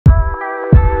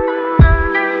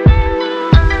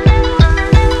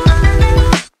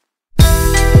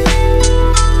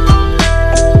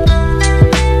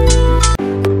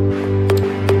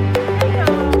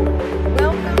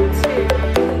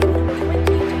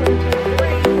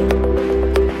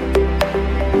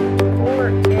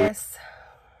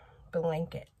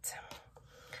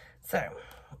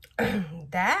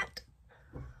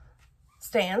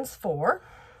stands for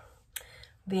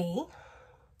the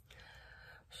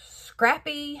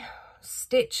Scrappy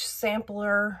Stitch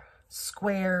Sampler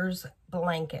Squares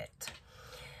Blanket.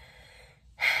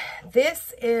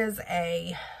 This is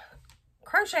a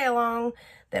crochet along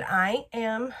that I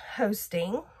am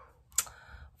hosting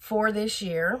for this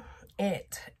year.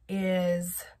 It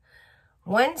is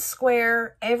one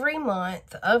square every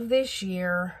month of this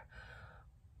year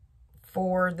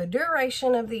for the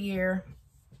duration of the year.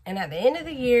 And at the end of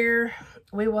the year,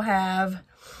 we will have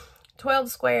 12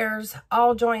 squares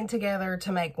all joined together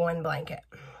to make one blanket.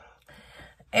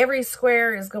 Every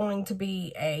square is going to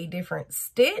be a different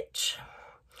stitch.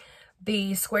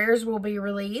 The squares will be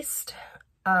released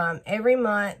every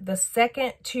month, the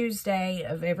second Tuesday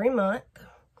of every month.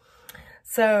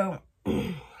 So,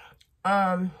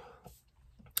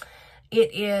 it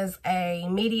is a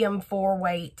medium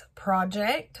 4-weight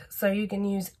project, so you can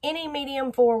use any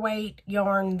medium 4-weight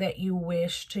yarn that you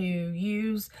wish to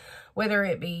use, whether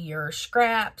it be your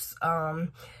scraps,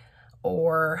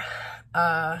 or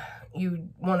you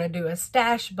want to do a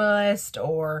stash bust,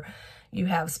 or you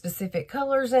have specific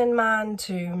colors in mind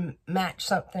to match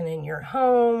something in your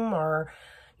home or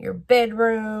your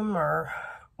bedroom or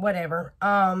whatever.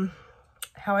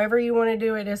 However you want to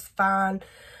do it is fine.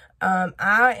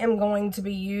 I am going to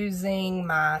be using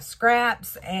my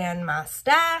scraps and my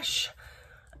stash,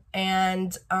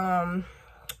 and I'm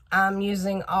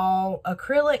using all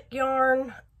acrylic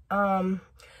yarn.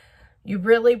 You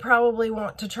really probably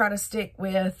want to try to stick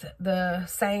with the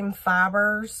same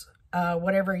fibers,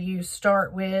 whatever you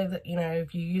start with. You know,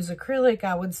 if you use acrylic,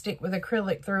 I would stick with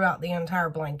acrylic throughout the entire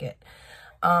blanket.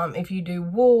 If you do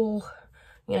wool,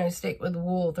 you know, stick with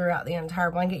wool throughout the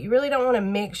entire blanket. You really don't want to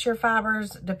mix your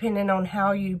fibers depending on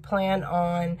how you plan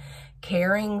on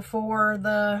caring for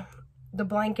the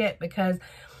blanket, because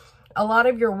a lot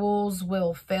of your wools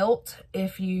will felt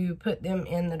if you put them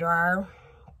in the dryer.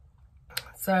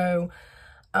 So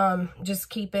just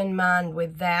keep in mind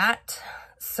with that.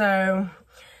 So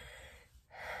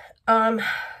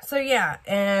yeah,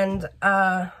 and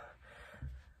the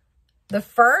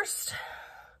first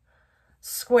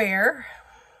square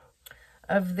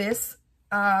of this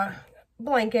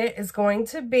blanket is going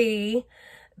to be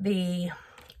the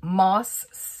moss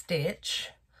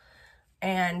stitch,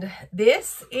 and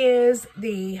this is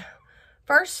the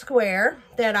first square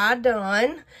that I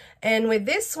done. And with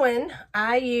this one,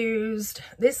 I used,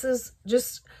 this is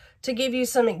just to give you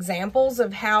some examples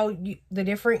of how the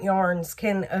different yarns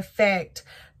can affect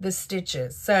the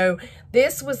stitches. So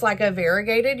this was like a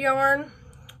variegated yarn,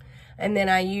 and then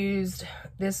I used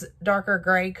this darker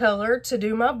gray color to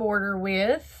do my border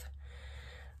with.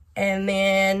 And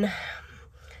then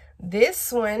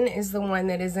this one is the one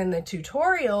that is in the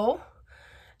tutorial,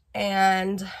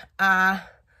 and I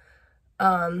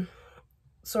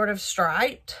sort of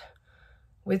striped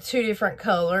with 2 different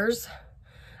colors,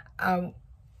 and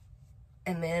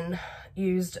then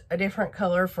used a different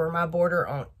color for my border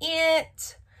on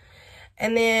it.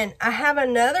 And then I have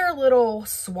another little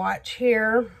swatch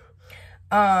here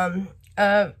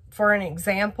for an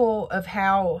example of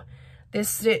how this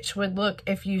stitch would look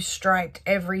if you striped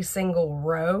every single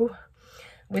row.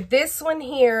 With this one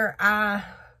here, I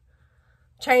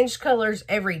changed colors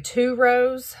every 2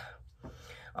 rows.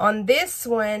 On this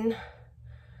one,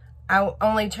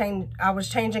 I was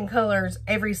changing colors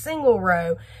every single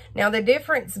row. Now the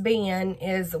difference being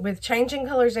is with changing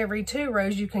colors every 2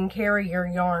 rows, you can carry your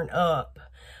yarn up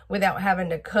without having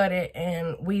to cut it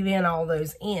and weave in all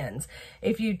those ends.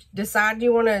 If you decide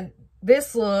you want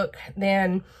this look,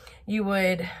 then you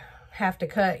would have to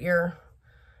cut your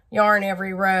yarn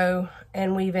every row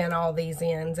and weave in all these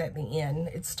ends at the end.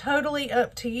 It's totally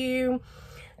up to you.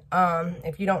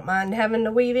 If you don't mind having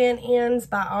to weave in ends,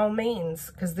 by all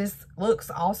means, because this looks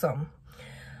awesome.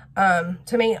 To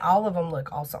me, all of them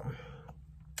look awesome.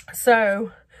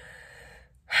 So,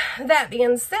 that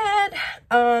being said,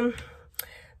 those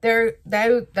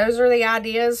are the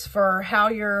ideas for how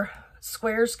your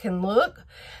squares can look.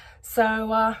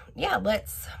 So, yeah,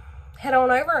 let's head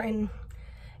on over and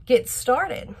get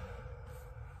started.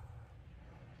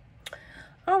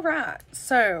 All right,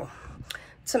 so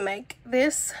to make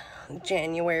this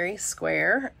January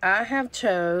square, I have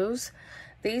chose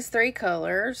these 3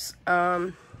 colors.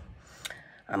 I'm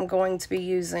going to be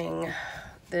using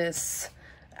this,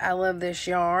 I love this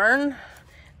yarn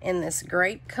in this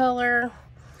grape color,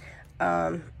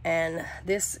 and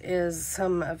this is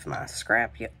some of my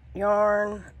scrap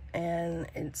yarn, and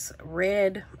it's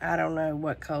red, I don't know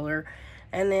what color,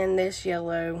 and then this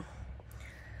yellow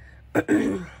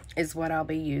is what I'll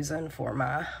be using for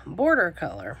my border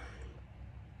color.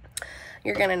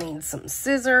 You're going to need some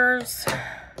scissors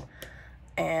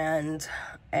and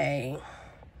a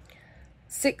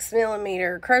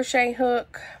 6mm crochet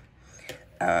hook.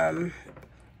 And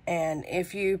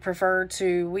if you prefer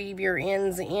to weave your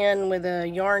ends in with a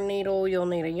yarn needle, you'll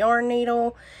need a yarn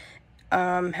needle.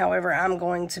 However, I'm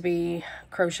going to be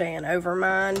crocheting over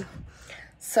mine.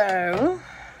 So,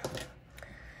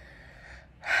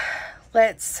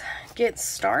 let's get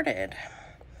started.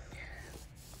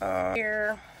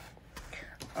 Here.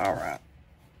 All right.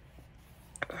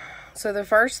 So, the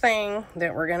first thing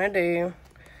that we're going to do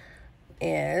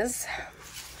is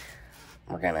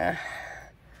we're going to...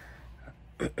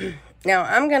 Now,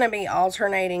 I'm going to be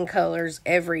alternating colors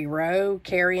every row,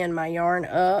 carrying my yarn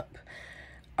up.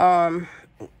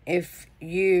 If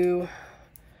you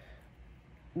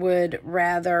would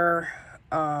rather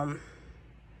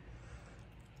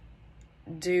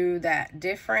do that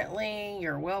differently,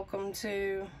 you're welcome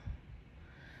to.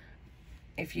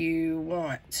 If you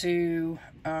want to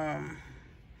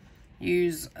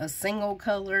use a single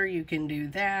color, you can do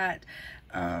that.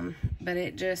 But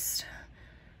it just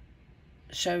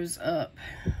shows up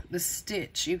the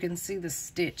stitch. You can see the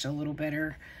stitch a little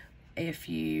better if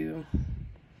you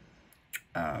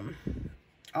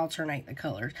alternate the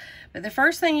colors. But the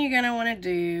first thing you're going to want to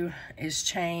do is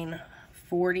chain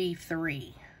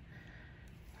 43.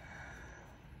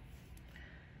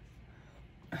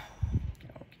 Oh,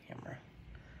 get on camera.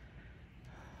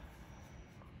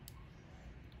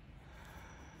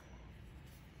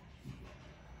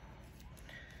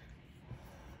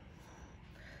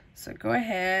 So go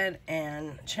ahead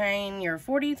and chain your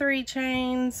 43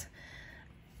 chains.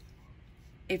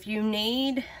 If you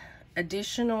need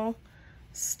additional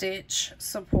stitch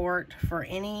support for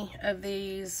any of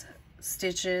these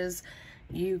stitches,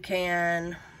 you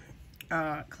can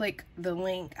click the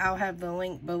link. I'll have the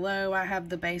link below. I have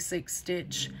the basic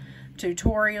stitch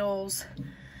tutorials,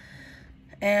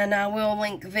 and I will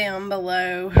link them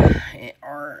below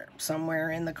or somewhere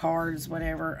in the cards,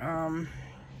 whatever.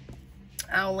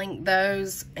 I'll link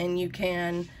those, and you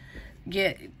can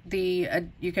get the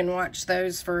you can watch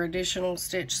those for additional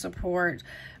stitch support.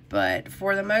 But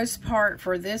for the most part,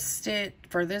 for this stitch,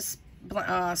 for this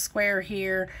square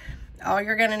here, all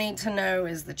you're going to need to know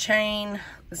is the chain,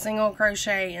 the single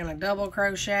crochet, and a double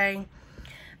crochet.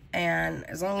 And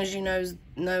as long as you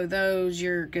know those,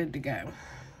 you're good to go.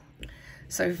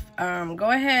 So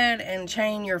go ahead and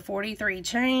chain your 43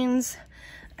 chains,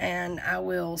 and I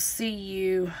will see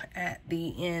you at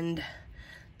the end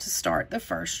to start the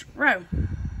first row.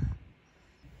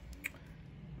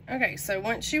 Okay, so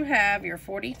once you have your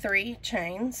 43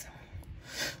 chains,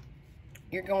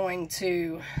 you're going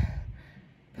to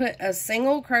put a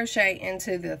single crochet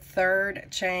into the third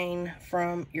chain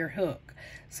from your hook.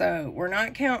 So we're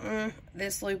not counting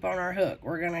this loop on our hook.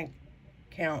 We're going to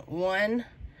count 1,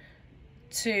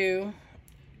 2,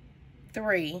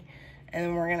 3, and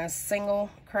then we're going to single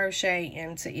crochet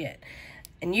into it.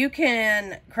 And you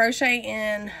can crochet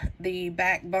in the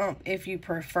back bump if you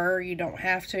prefer. You don't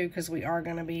have to, because we are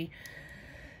going to be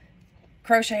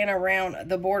crocheting around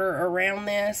the border around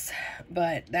this,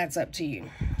 but that's up to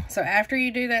you. So after you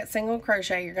do that single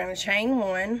crochet, you're going to chain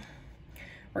 1.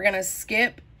 We're going to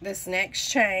skip this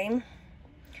next chain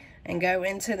and go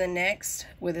into the next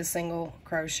with a single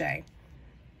crochet.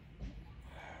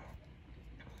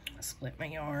 Split my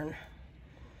yarn.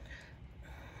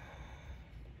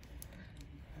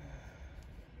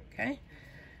 Okay,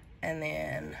 and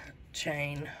then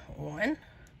chain 1,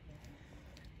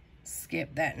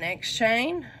 skip that next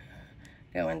chain,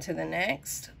 go into the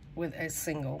next with a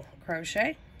single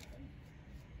crochet,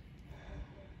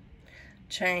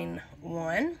 chain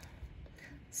 1,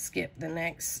 skip the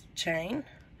next chain,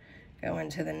 go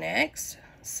into the next,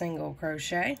 single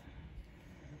crochet,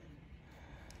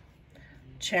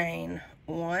 chain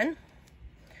 1,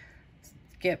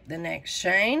 skip the next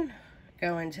chain,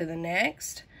 go into the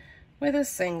next with a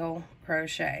single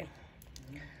crochet.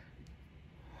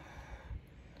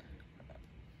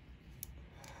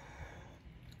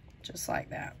 Just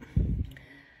like that.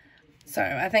 So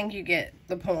I think you get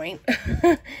the point.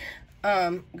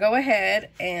 Go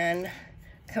ahead and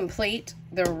complete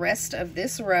the rest of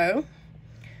this row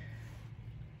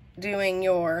doing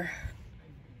your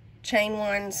chain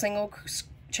 1, single,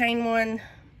 chain 1,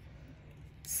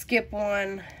 skip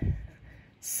 1,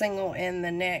 single in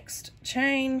the next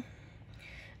chain,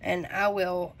 and I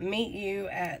will meet you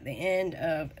at the end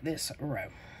of this row.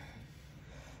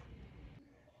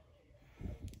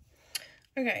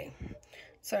 Okay,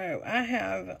 so I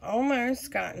have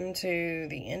almost gotten to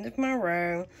the end of my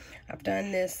row. I've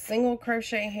done this single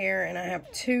crochet here, and I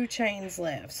have 2 chains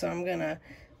left, so I'm gonna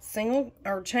single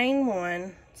or chain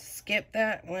 1, skip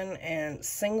that one, and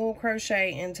single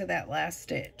crochet into that last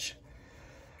stitch.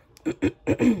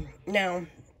 Now,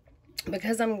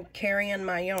 because I'm carrying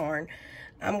my yarn,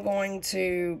 I'm going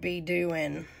to be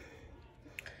doing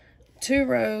 2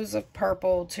 rows of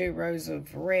purple, 2 rows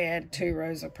of red, 2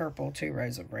 rows of purple, 2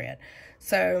 rows of red.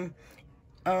 So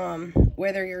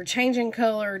whether you're changing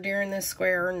color during this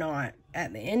square or not,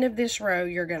 at the end of this row,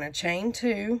 you're going to chain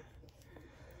 2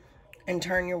 and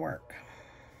turn your work.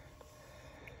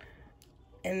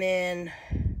 And then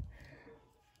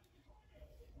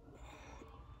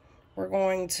we're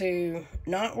going to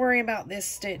not worry about this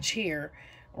stitch here.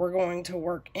 We're going to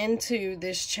work into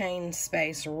this chain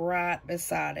space right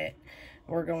beside it.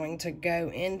 We're going to go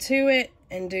into it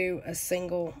and do a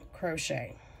single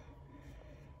crochet.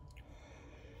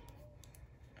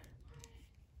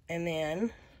 And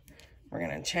then we're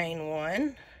going to chain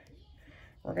 1.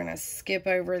 We're going to skip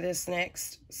over this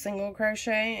next single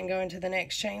crochet and go into the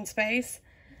next chain space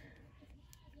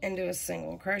and do a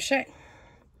single crochet.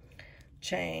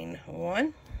 Chain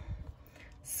 1,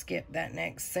 skip that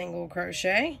next single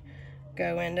crochet,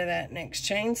 go into that next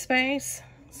chain space,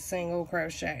 single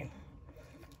crochet.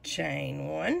 Chain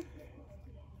 1,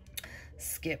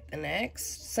 skip the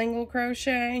next single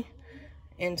crochet,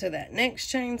 into that next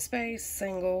chain space,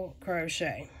 single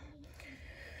crochet.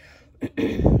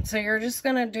 So you're just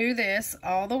going to do this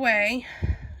all the way.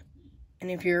 And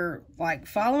if you're like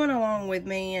following along with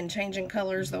me and changing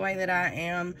colors the way that I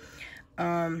am,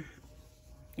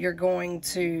 we're going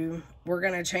to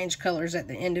change colors at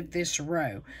the end of this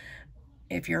row.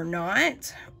 If you're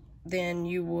not, then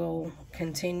you will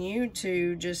continue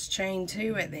to just chain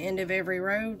 2 at the end of every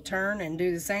row, turn, and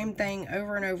do the same thing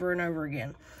over and over and over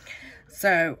again.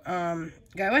 So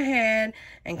go ahead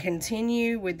and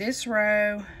continue with this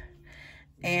row,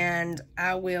 and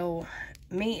I will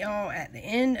meet y'all at the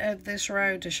end of this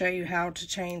row to show you how to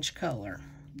change color.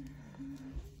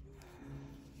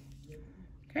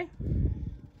 Okay.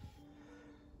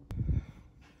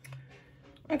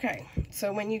 Okay,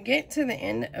 so when you get to the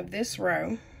end of this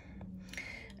row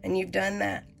and you've done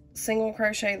that single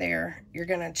crochet there, you're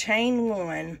going to chain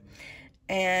 1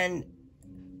 and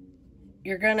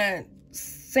you're going to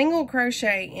single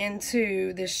crochet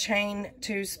into this chain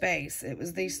 2 space. It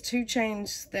was these 2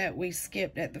 chains that we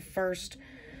skipped at the first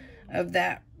of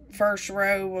that first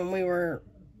row when we were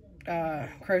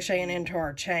crocheting into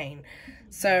our chain.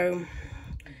 So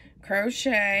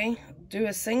crochet, do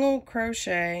a single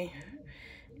crochet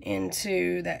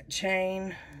into that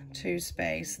chain 2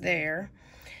 space there,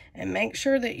 and make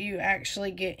sure that you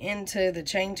actually get into the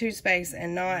chain 2 space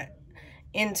and not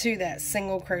into that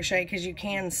single crochet, because you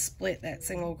can split that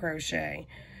single crochet.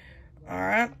 All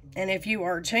right, and if you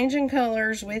are changing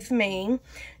colors with me,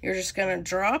 you're just going to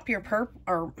drop your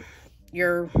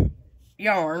your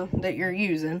yarn that you're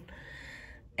using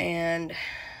and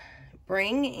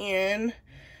bring in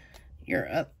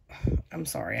your I'm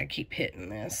sorry, I keep hitting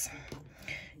this.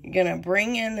 You're going to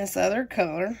bring in this other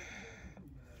color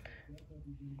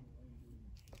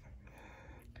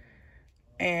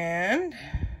and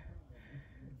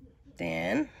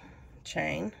then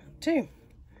chain 2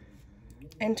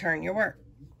 and turn your work.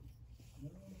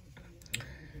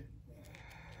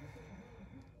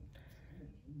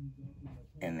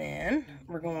 And then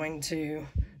we're going to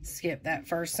skip that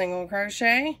first single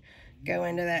crochet, go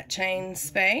into that chain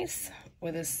space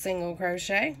with a single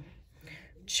crochet,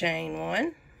 chain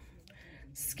 1,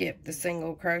 skip the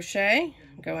single crochet,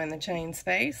 go in the chain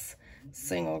space,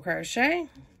 single crochet,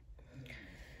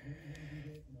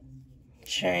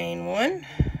 chain 1,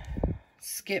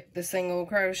 skip the single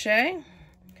crochet,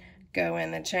 go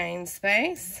in the chain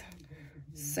space,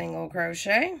 single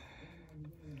crochet,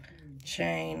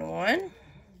 chain 1,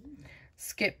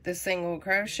 skip the single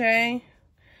crochet,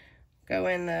 go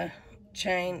in the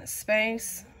chain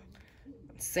space,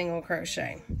 single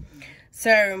crochet.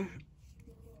 So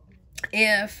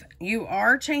if you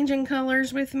are changing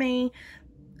colors with me,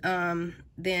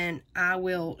 then I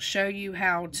will show you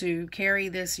how to carry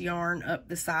this yarn up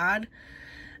the side.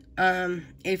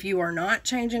 If you are not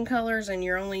changing colors and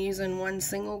you're only using one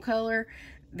single color,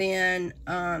 then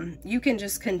you can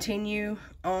just continue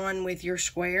on with your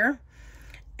square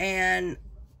and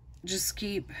just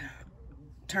keep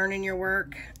turning your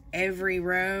work every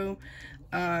row,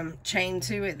 chain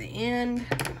 2 at the end,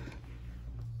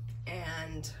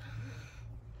 and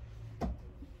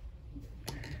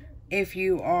if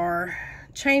you are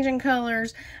changing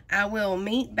colors, I will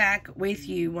meet back with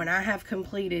you when I have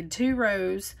completed 2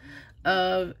 rows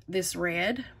of this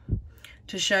red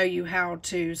to show you how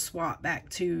to swap back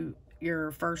to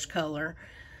your first color.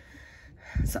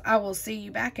 So I will see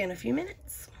you back in a few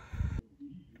minutes.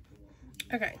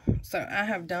 Okay, so I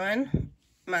have done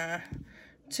my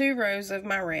 2 rows of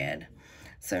my red.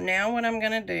 So now what I'm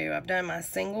going to do, I've done my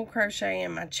single crochet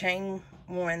and my chain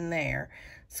 1 there.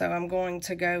 So I'm going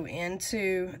to go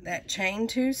into that chain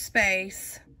 2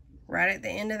 space right at the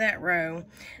end of that row.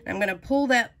 And I'm going to pull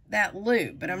that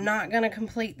loop, but I'm not going to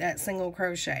complete that single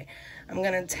crochet. I'm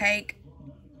going to take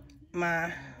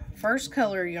my first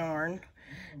color yarn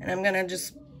and I'm going to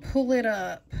just pull it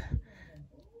up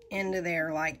into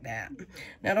there like that.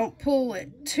 Now don't pull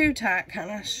it too tight, kind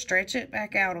of stretch it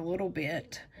back out a little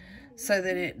bit so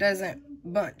that it doesn't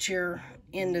bunch your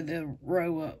end of the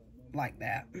row up like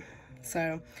that.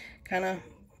 So kind of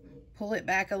pull it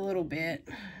back a little bit,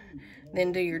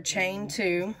 then do your chain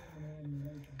 2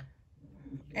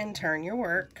 and turn your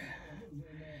work.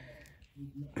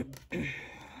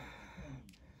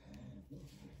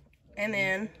 And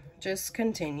then just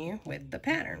continue with the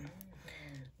pattern.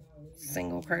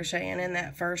 Single crocheting in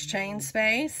that first chain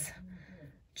space,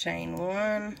 chain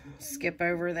 1, skip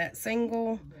over that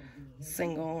single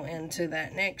into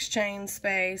that next chain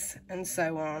space, and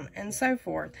so on and so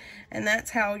forth. And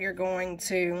that's how you're going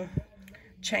to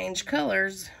change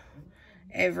colors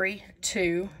every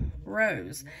 2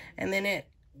 rows. And then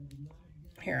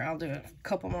here, I'll do a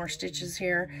couple more stitches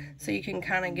here so you can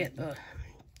kind of get the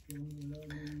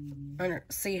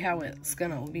see how it's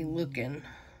gonna be looking.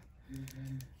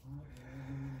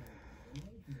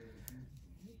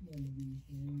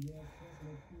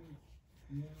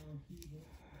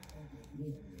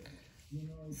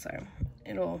 So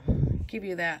it'll give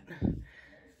you that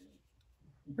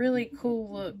really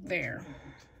cool look there,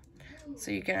 so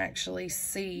you can actually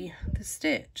see the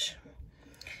stitch.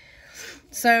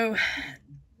 So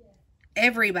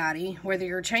everybody, whether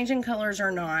you're changing colors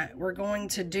or not, we're going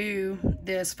to do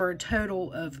this for a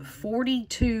total of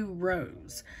 42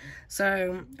 rows.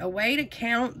 So a way to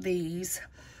count these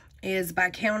is by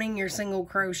counting your single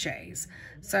crochets.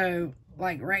 So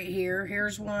like right here,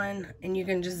 here's 1, and you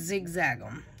can just zigzag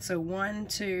them. So 1,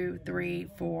 2, 3,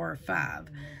 4, 5.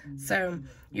 So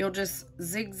you'll just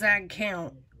zigzag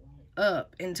count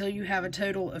up until you have a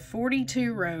total of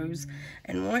 42 rows.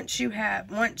 And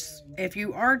if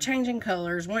you are changing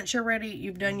colors, once you're ready,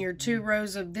 you've done your 2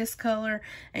 rows of this color,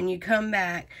 and you come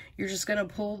back, you're just going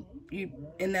to pull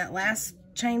in that last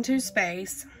chain 2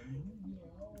 space.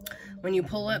 When you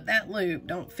pull up that loop,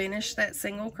 don't finish that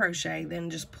single crochet, then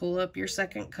just pull up your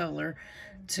second color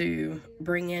to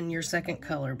bring in your second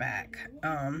color back.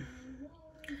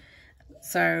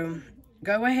 So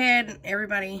go ahead,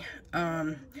 everybody,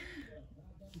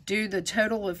 do the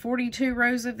total of 42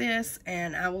 rows of this,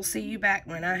 and I will see you back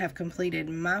when I have completed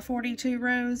my 42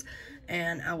 rows,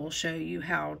 and I will show you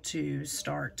how to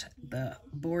start the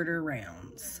border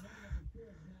rounds.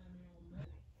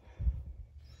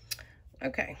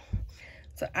 Okay,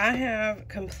 so I have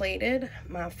completed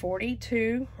my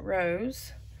 42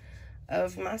 rows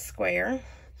of my square,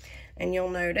 and you'll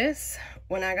notice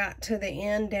when I got to the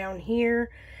end down here,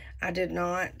 I did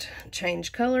not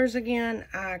change colors again.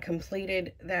 I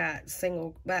completed that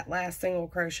last single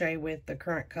crochet with the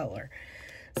current color.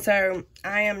 So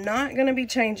I am not going to be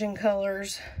changing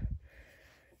colors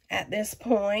at this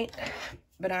point,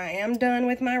 but I am done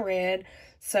with my red.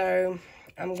 So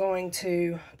I'm going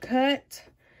to cut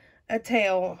a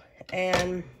tail,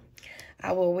 and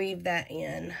I will weave that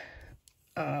in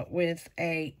with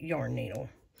a yarn needle.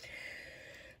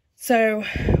 So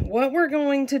what we're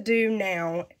going to do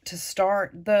now to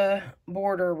start the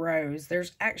border rows,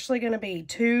 there's actually going to be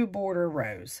 2 border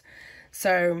rows.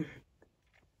 So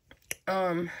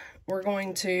we're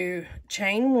going to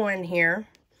chain 1 here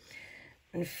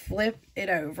and flip it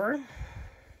over.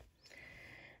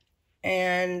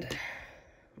 And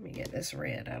let me get this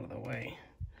red out of the way.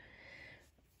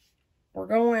 We're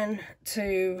going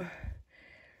to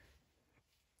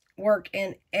work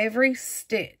in every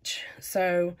stitch.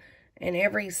 So in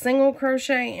every single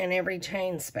crochet and every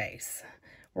chain space,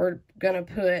 we're going to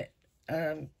put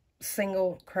a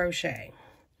single crochet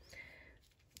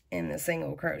in the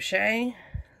single crochet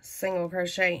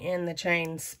in the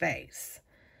chain space,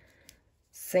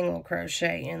 single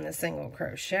crochet in the single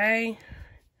crochet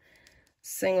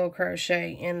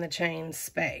in the chain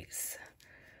space,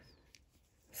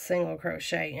 single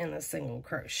crochet in the single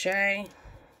crochet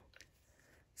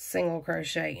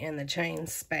in the chain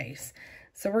space.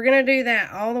 So we're going to do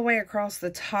that all the way across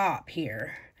the top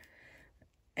here.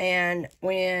 And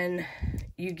when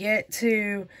you get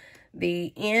to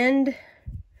the end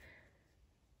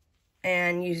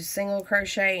and you single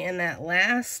crochet in that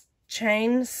last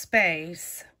chain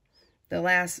space, the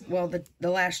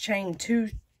last chain 2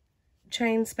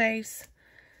 chain space,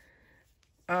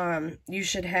 you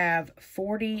should have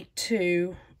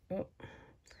 42,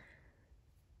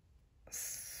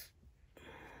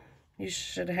 you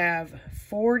should have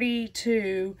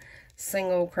 42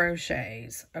 single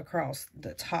crochets across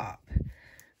the top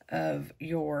of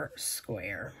your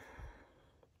square.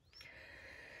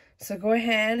 So go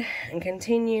ahead and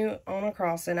continue on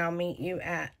across, and I'll meet you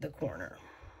at the corner.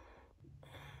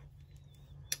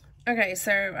 Okay,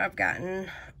 so I've gotten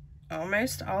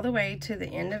almost all the way to the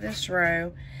end of this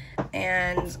row,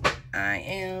 and I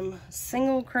am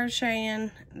single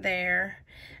crocheting there,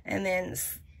 and then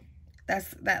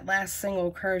that's that last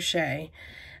single crochet.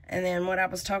 And then what I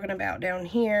was talking about down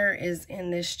here is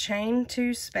in this chain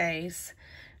 2 space,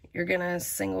 you're gonna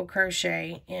single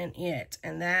crochet in it,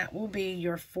 and that will be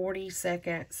your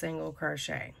 42nd single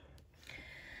crochet.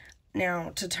 Now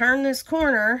to turn this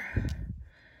corner,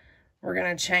 we're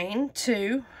gonna chain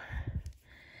 2,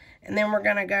 and then we're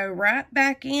gonna go right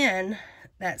back in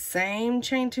that same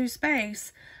chain 2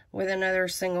 space with another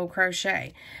single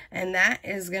crochet, and that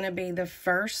is gonna be the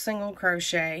first single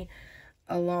crochet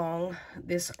along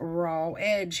this raw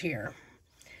edge here.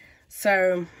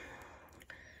 So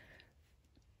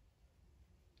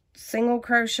single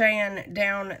crocheting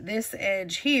down this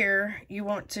edge here, you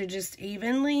want to just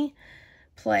evenly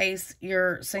place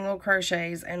your single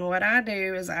crochets, and what I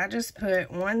do is I just put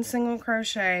 1 single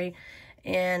crochet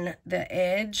in the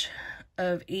edge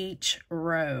of each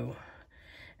row,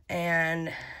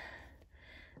 and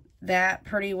that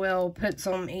pretty well puts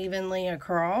them evenly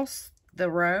across the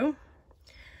row,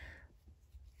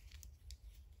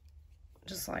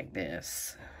 just like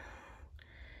this.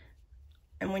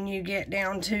 And when you get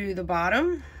down to the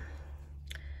bottom,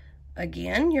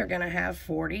 again, you're going to have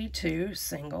 42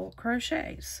 single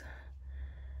crochets.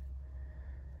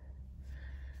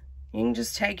 You can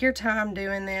just take your time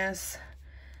doing this.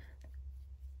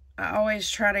 I always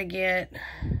try to get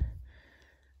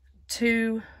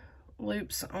 2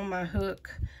 loops on my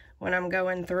hook when I'm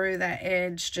going through that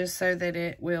edge, just so that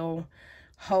it will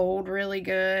hold really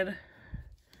good.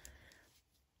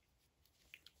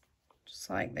 Just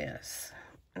like this.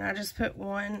 And I just put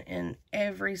 1 in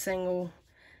every single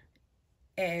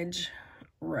edge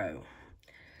row.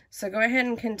 So go ahead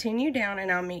and continue down, and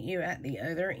I'll meet you at the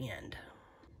other end.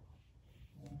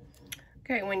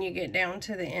 Okay, when you get down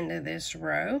to the end of this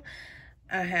row,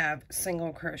 I have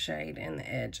single crocheted in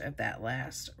the edge of that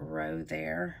last row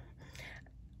there.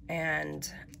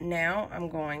 And now I'm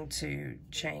going to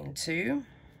chain 2.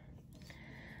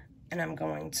 And I'm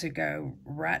going to go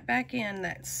right back in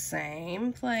that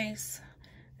same place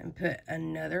and put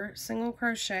another single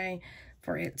crochet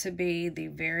for it to be the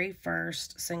very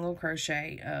first single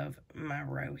crochet of my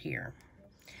row here.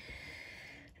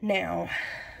 Now,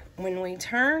 when we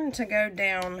turn to go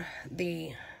down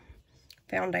the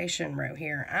foundation row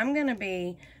here, I'm going to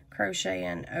be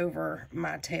crocheting over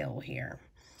my tail here.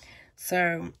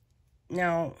 So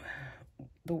now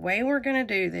the way we're going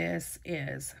to do this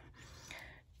is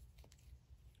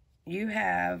you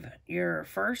have your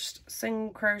first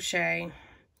single crochet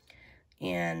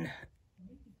in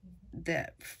the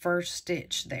first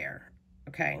stitch there,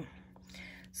 okay?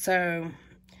 So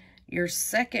your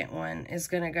second one is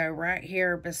going to go right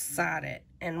here beside it,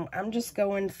 and I'm just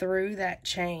going through that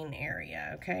chain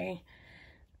area, okay?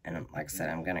 And like I said,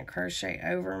 I'm going to crochet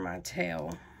over my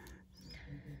tail,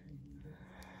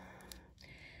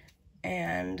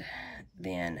 and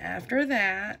then after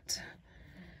that,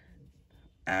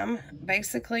 I'm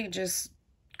basically just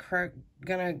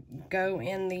gonna go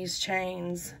in these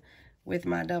chains with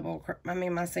my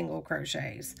my single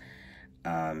crochets,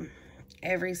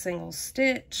 every single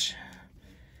stitch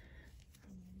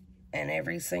and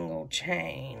every single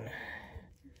chain,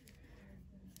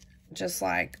 just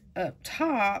like up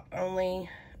top, only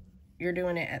you're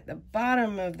doing it at the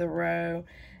bottom of the row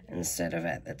instead of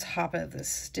at the top of the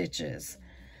stitches.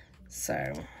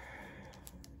 So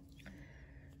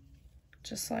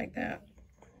just like that.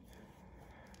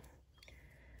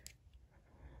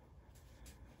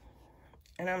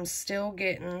 And I'm still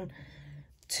getting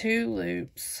 2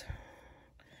 loops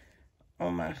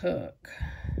on my hook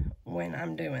when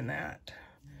I'm doing that.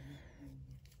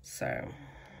 So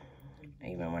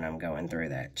even when I'm going through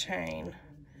that chain.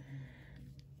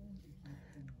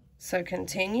 So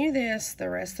continue this the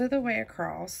rest of the way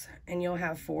across, and you'll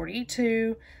have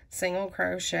 42 single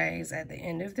crochets at the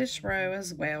end of this row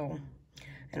as well.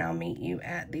 And I'll meet you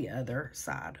at the other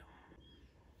side.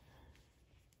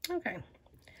 Okay.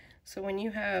 So when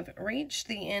you have reached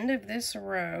the end of this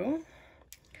row,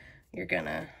 you're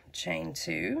gonna chain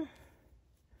 2,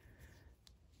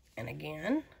 and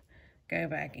again, go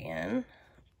back in.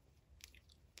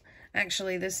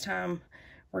 Actually, this time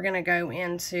we're going to go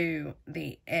into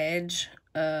the edge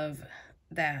of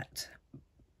that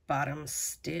bottom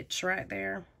stitch right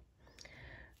there,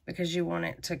 because you want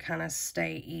it to kind of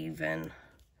stay even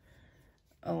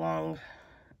along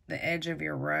the edge of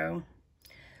your row.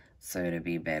 So it'd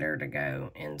be better to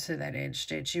go into that edge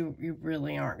stitch. You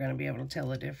really aren't going to be able to tell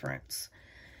the difference.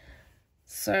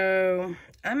 So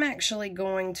I'm actually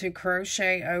going to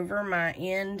crochet over my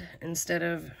end instead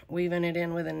of weaving it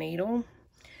in with a needle.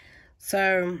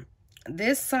 So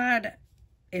this side,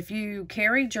 if you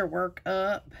carried your work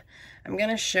up, I'm going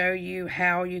to show you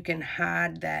how you can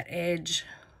hide that edge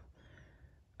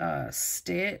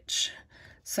stitch.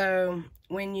 So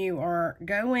when you are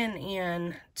going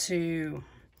in to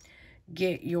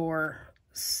get your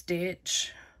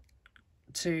stitch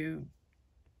to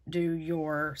do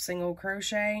your single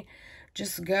crochet,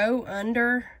 just go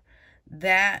under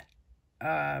that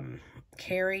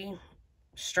carry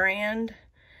strand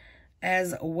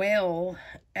as well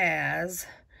as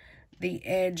the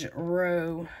edge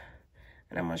row,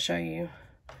 and I'm going to show you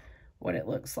what it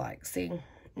looks like. See,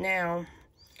 now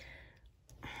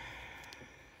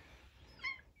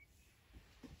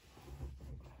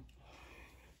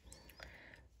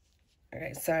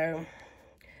okay, so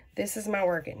this is my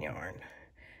working yarn.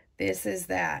 This is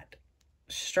that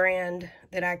strand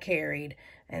that I carried,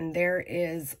 and there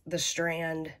is the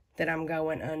strand that I'm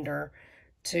going under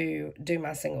to do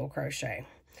my single crochet.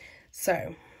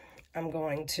 So I'm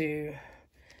going to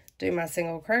do my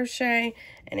single crochet,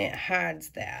 and it hides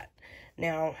that.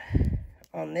 Now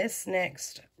on this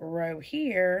next row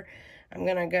here, I'm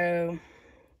gonna go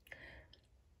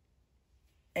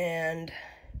and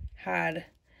hide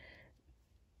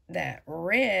that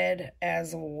red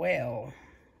as well,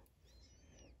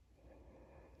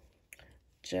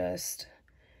 just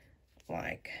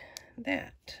like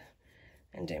that,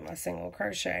 and do my single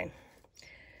crochet.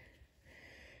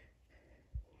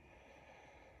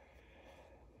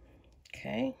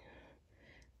 Okay,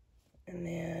 and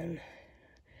then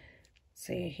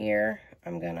see here,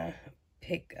 I'm gonna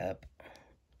pick up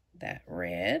that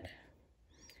red,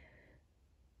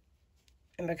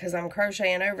 and because I'm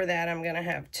crocheting over that, I'm gonna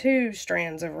have 2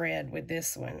 strands of red with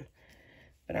this one,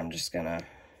 but I'm just gonna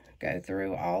go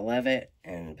through all of it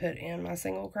and put in my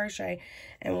single crochet.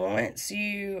 And once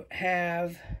you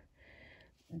have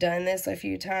done this a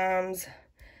few times,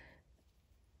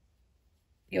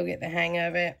 you'll get the hang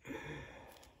of it.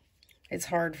 It's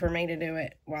hard for me to do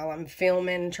it while I'm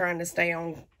filming, trying to stay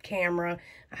on camera.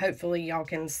 Hopefully y'all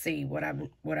can see what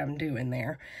I'm doing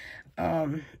there.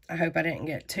 I hope I didn't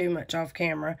get too much off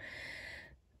camera.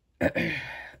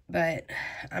 But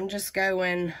I'm just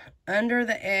going under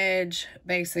the edge,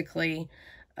 basically,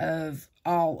 of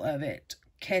all of it.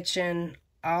 Catching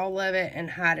all of it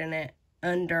and hiding it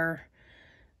under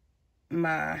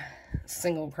my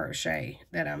single crochet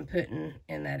that I'm putting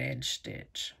in that edge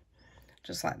stitch.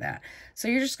 Just like that. So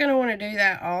you're just going to want to do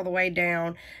that all the way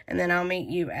down, and then I'll meet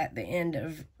you at the end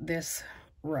of this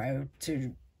row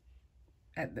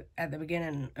at the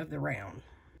beginning of the round.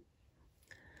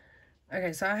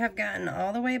 Okay, so I have gotten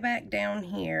all the way back down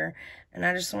here, and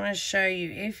I just want to show you,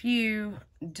 if you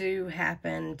do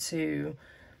happen to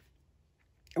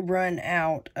run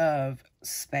out of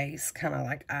space, kind of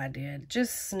like I did,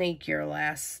 just sneak your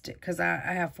last, because I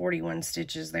have 41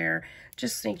 stitches there,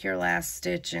 just sneak your last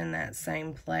stitch in that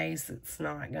same place. It's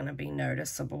not going to be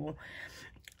noticeable.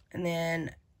 And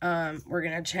then we're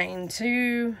going to chain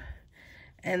 2,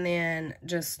 and then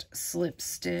just slip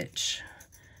stitch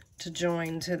to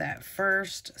join to that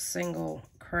first single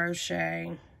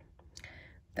crochet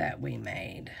that we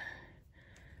made.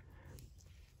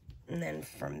 And then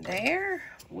from there,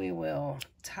 we will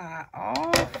tie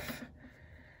off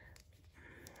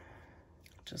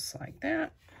just like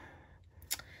that.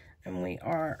 And we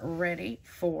are ready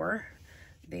for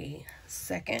the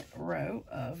second row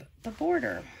of the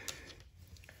border.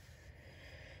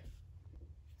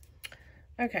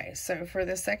 Okay, so for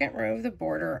the second row of the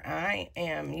border, I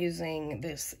am using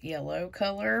this yellow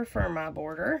color for my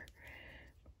border,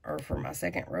 or for my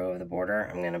second row of the border.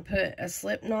 I'm going to put a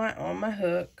slip knot on my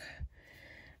hook,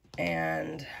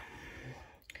 and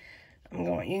you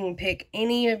can pick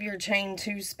any of your chain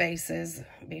 2 spaces,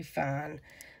 be fine.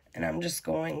 And I'm just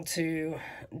going to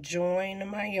join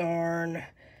my yarn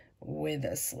with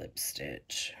a slip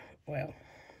stitch. Well,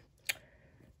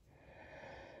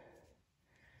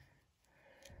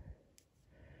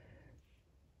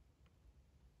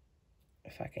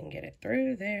 if I can get it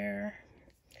through there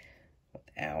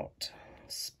without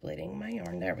splitting my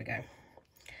yarn. There we go.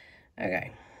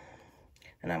 Okay.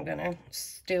 And I'm going to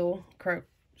still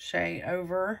crochet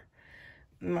over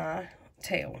my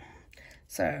tail.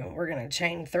 So we're going to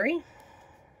chain 3.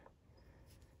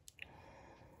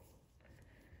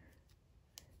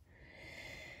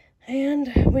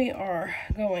 And we are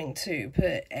going to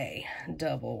put a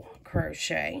double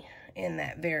crochet in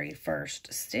that very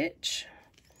first stitch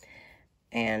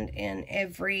and in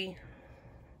every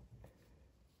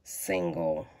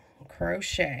single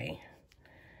crochet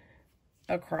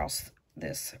across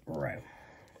this row.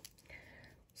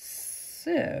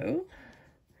 So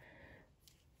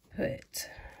put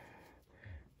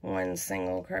 1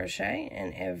 single crochet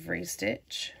in every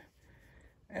stitch,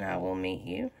 and I will meet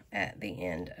you at the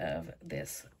end of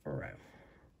this row.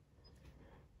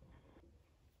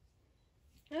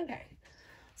 Okay,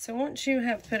 so once you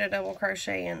have put a double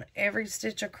crochet in every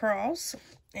stitch across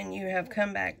and you have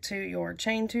come back to your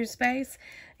chain 2 space,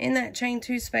 in that chain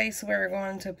 2 space we're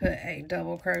going to put a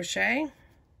double crochet,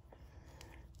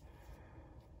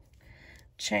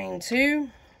 chain 2,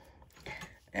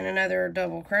 and another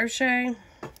double crochet,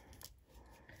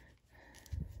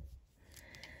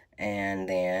 and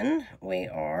then we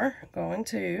are going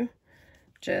to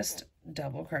just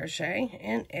double crochet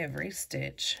in every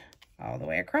stitch all the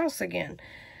way across again.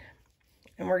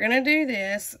 And we're going to do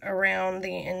this around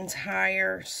the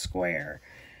entire square,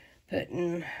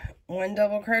 putting 1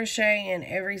 double crochet in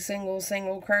every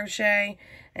single crochet,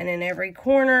 and in every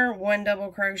corner 1 double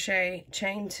crochet,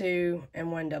 chain 2,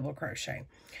 and 1 double crochet.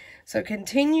 So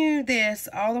continue this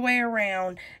all the way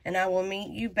around, and I will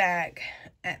meet you back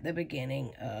at the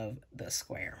beginning of the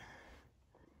square.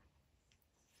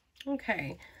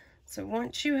 Okay, so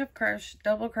once you have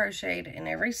double crocheted in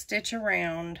every stitch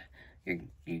around,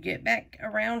 you get back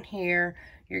around here,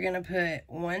 you're going to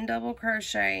put 1 double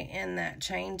crochet in that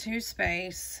chain 2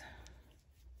 space,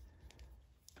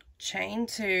 chain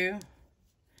 2,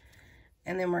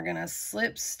 and then we're going to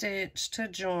slip stitch to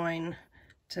join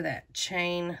to that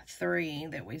chain 3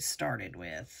 that we started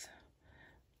with,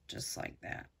 just like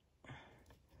that.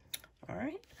 All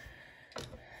right,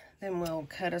 then we'll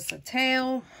cut us a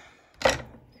tail,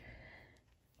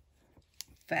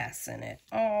 fasten it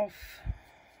off,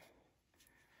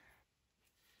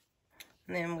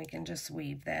 and then we can just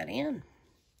weave that in.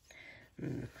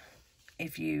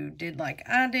 If you did like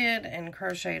I did and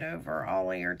crocheted over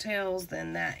all of your tails,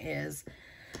 then that is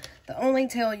the only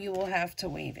tail you will have to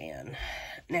weave in.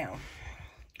 Now,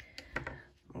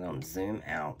 I'm going to zoom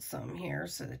out some here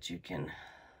so that you can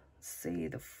see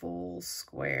the full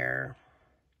square.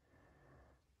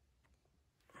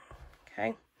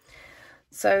 Okay,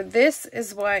 so this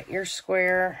is what your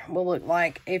square will look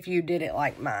like if you did it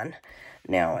like mine.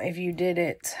 Now, if you did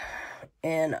it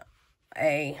in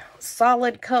a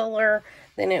solid color,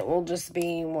 then it will just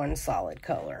be 1 solid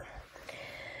color.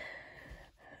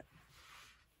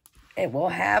 It will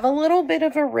have a little bit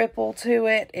of a ripple to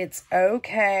it. It's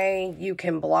okay. You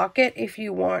can block it if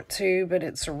you want to, but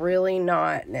it's really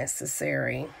not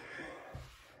necessary,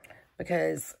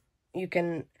 because you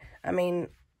can, I mean,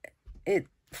 it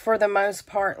for the most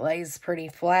part lays pretty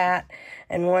flat,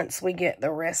 and once we get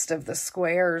the rest of the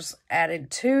squares added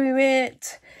to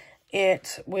it,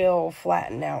 it will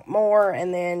flatten out more.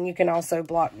 And then you can also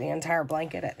block the entire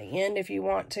blanket at the end if you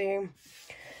want to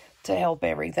help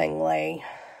everything lay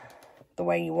the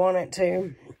way you want it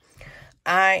to.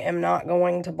 I am not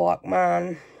going to block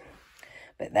mine,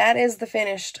 but that is the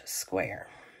finished square.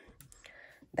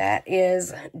 That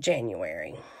is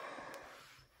January.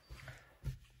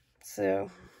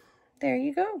 So there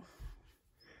you go.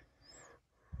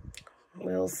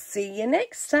 We'll see you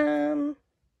next time.